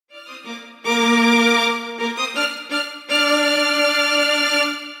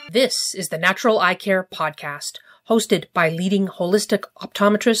This is the Natural Eye Care Podcast, hosted by leading holistic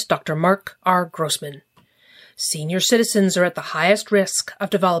optometrist Dr. Mark R. Grossman. Senior citizens are at the highest risk of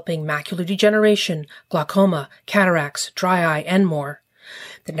developing macular degeneration, glaucoma, cataracts, dry eye, and more.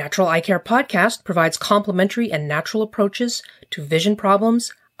 The Natural Eye Care Podcast provides complementary and natural approaches to vision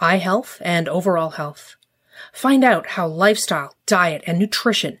problems, eye health, and overall health. Find out how lifestyle, diet, and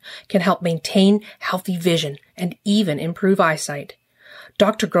nutrition can help maintain healthy vision and even improve eyesight.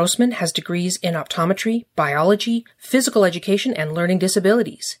 Dr. Grossman has degrees in optometry, biology, physical education, and learning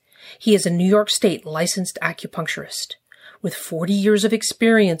disabilities. He is a New York State licensed acupuncturist. With 40 years of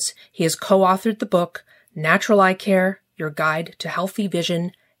experience, he has co-authored the book, Natural Eye Care, Your Guide to Healthy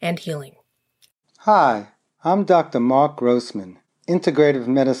Vision and Healing. Hi, I'm Dr. Mark Grossman, integrative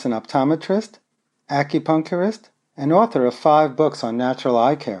medicine optometrist, acupuncturist, and author of 5 books on natural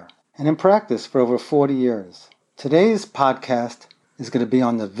eye care, and in practice for over 40 years. Today's podcast is going to be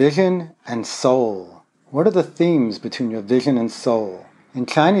on the vision and soul. What are the themes between your vision and soul? In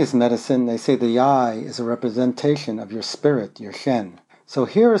Chinese medicine, they say the eye is a representation of your spirit, your Shen. So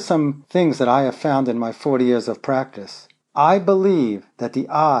here are some things that I have found in my 40 years of practice. I believe that the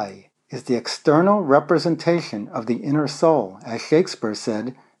eye is the external representation of the inner soul. As Shakespeare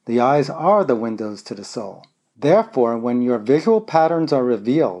said, the eyes are the windows to the soul. Therefore, when your visual patterns are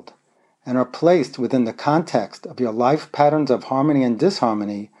revealed and are placed within the context of your life patterns of harmony and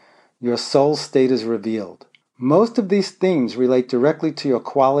disharmony, your soul state is revealed. Most of these themes relate directly to your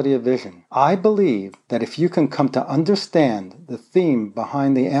quality of vision. I believe that if you can come to understand the theme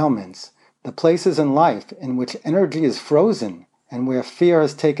behind the ailments, the places in life in which energy is frozen and where fear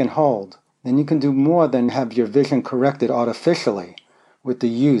has taken hold, then you can do more than have your vision corrected artificially with the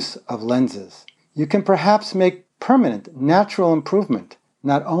use of lenses. You can perhaps make permanent, natural improvement,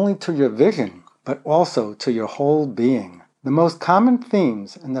 not only to your vision, but also to your whole being. The most common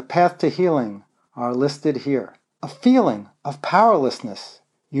themes and the path to healing are listed here. A feeling of powerlessness.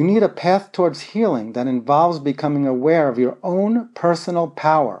 You need a path towards healing that involves becoming aware of your own personal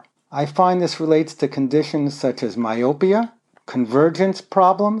power. I find this relates to conditions such as myopia, convergence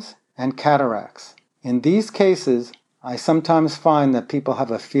problems, and cataracts. In these cases, I sometimes find that people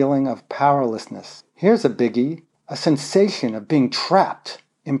have a feeling of powerlessness. Here's a biggie, a sensation of being trapped,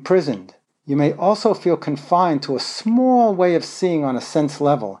 imprisoned. You may also feel confined to a small way of seeing on a sense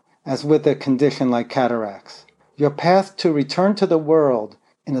level, as with a condition like cataracts. Your path to return to the world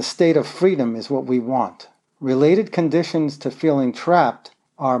in a state of freedom is what we want. Related conditions to feeling trapped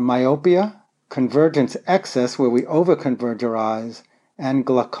are myopia, convergence excess where we overconverge our eyes, and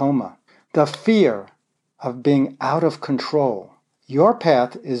glaucoma. The fear of being out of control. Your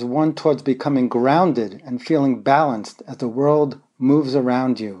path is one towards becoming grounded and feeling balanced as the world moves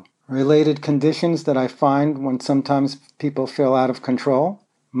around you. Related conditions that I find when sometimes people feel out of control.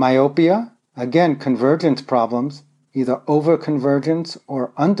 Myopia, again convergence problems, either overconvergence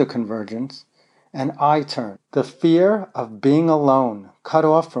or underconvergence, and eye turn. The fear of being alone, cut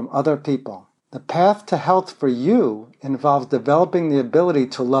off from other people. The path to health for you involves developing the ability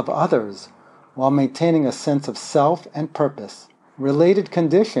to love others while maintaining a sense of self and purpose. Related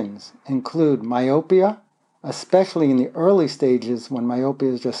conditions include myopia, especially in the early stages when myopia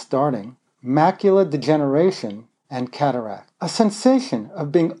is just starting, macular degeneration, and cataract. A sensation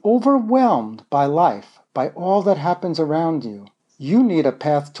of being overwhelmed by life, by all that happens around you. You need a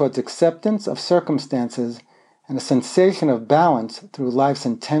path towards acceptance of circumstances and a sensation of balance through life's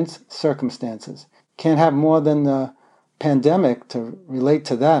intense circumstances. Can't have more than the pandemic to relate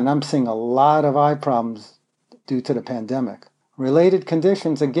to that, and I'm seeing a lot of eye problems due to the pandemic. Related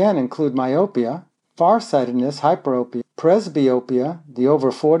conditions again include myopia, farsightedness, hyperopia, presbyopia, the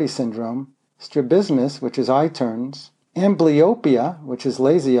over 40 syndrome, strabismus, which is eye turns, amblyopia, which is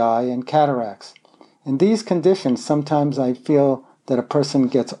lazy eye, and cataracts. In these conditions, sometimes I feel that a person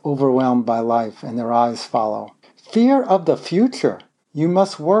gets overwhelmed by life and their eyes follow. Fear of the future. You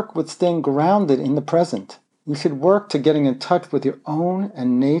must work with staying grounded in the present. You should work to getting in touch with your own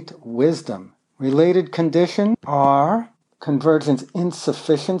innate wisdom. Related conditions are convergence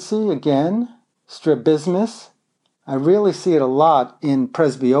insufficiency, again, strabismus. I really see it a lot in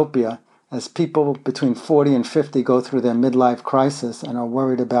presbyopia as people between 40 and 50 go through their midlife crisis and are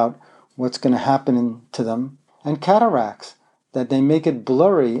worried about what's going to happen to them. And cataracts, that they make it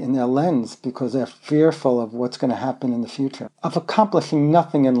blurry in their lens because they're fearful of what's going to happen in the future, of accomplishing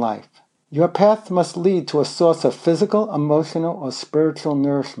nothing in life. Your path must lead to a source of physical, emotional, or spiritual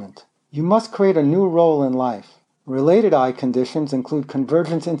nourishment. You must create a new role in life. Related eye conditions include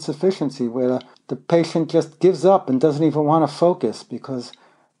convergence insufficiency, where the patient just gives up and doesn't even want to focus because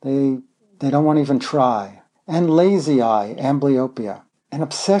they don't want to even try. And lazy eye, amblyopia. an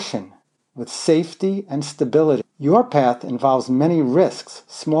obsession with safety and stability. Your path involves many risks,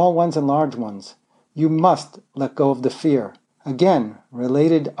 small ones and large ones. You must let go of the fear. Again,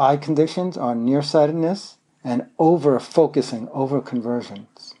 related eye conditions are nearsightedness and over-focusing,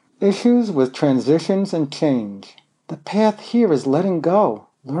 over-conversions. Issues with transitions and change. The path here is letting go,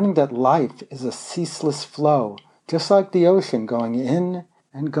 learning that life is a ceaseless flow, just like the ocean going in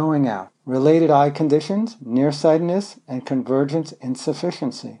and going out. Related eye conditions, nearsightedness, and convergence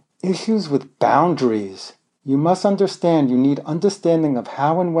insufficiency. Issues with boundaries. You must understand you need understanding of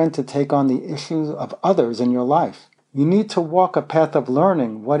how and when to take on the issues of others in your life. You need to walk a path of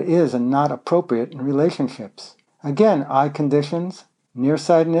learning what is and not appropriate in relationships. Again, eye conditions,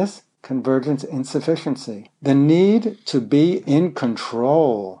 nearsightedness, convergence insufficiency. The need to be in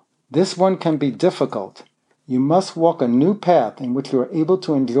control. This one can be difficult. You must walk a new path in which you are able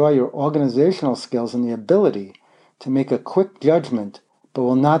to enjoy your organizational skills and the ability to make a quick judgment, but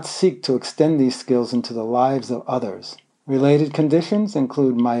will not seek to extend these skills into the lives of others. Related conditions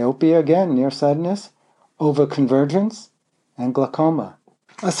include myopia again, nearsightedness, overconvergence, and glaucoma.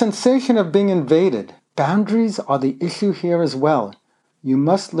 A sensation of being invaded. Boundaries are the issue here as well. You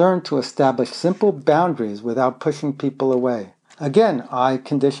must learn to establish simple boundaries without pushing people away. Again, eye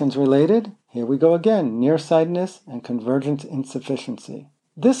conditions related. Here we go again, nearsightedness and convergence insufficiency.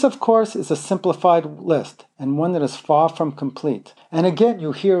 This, of course, is a simplified list and one that is far from complete. And again,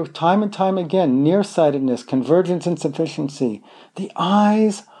 you hear time and time again, nearsightedness, convergence insufficiency. The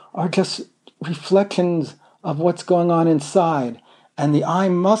eyes are just reflections of what's going on inside, and the eye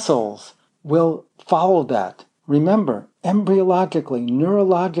muscles will follow that. Remember, embryologically,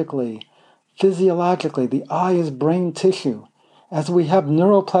 neurologically, physiologically, the eye is brain tissue. As we have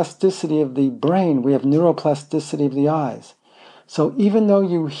neuroplasticity of the brain, we have neuroplasticity of the eyes. So even though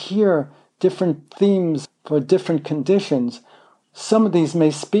you hear different themes for different conditions, some of these may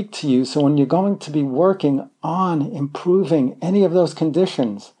speak to you. So when you're going to be working on improving any of those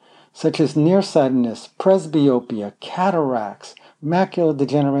conditions, such as nearsightedness, presbyopia, cataracts, macular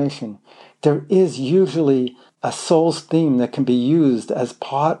degeneration, there is usually a soul's theme that can be used as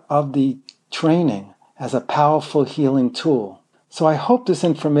part of the training as a powerful healing tool. So I hope this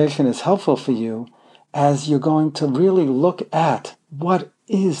information is helpful for you as you're going to really look at what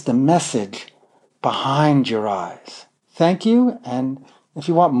is the message behind your eyes. Thank you, and if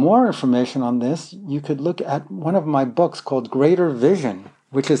you want more information on this, you could look at one of my books called Greater Vision,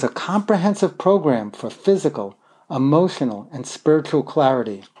 which is a comprehensive program for physical, emotional, and spiritual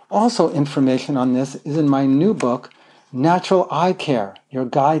clarity. Also, information on this is in my new book, Natural Eye Care, Your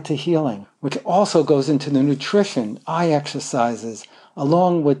Guide to Healing, which also goes into the nutrition, eye exercises,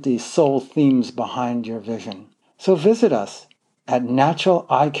 along with the soul themes behind your vision. So visit us at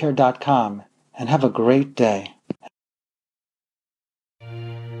naturaleyecare.com and have a great day.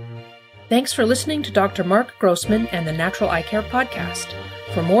 Thanks for listening to Dr. Mark Grossman and the Natural Eye Care Podcast.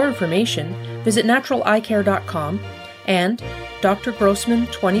 For more information, visit naturaleyecare.com and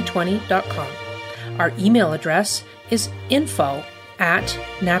drgrossman2020.com. Our email address is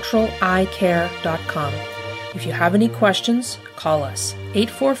info@naturaleyecare.com. If you have any questions, call us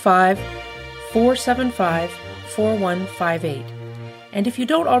 845-475-4158. And if you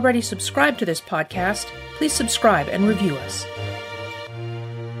don't already subscribe to this podcast, please subscribe and review us.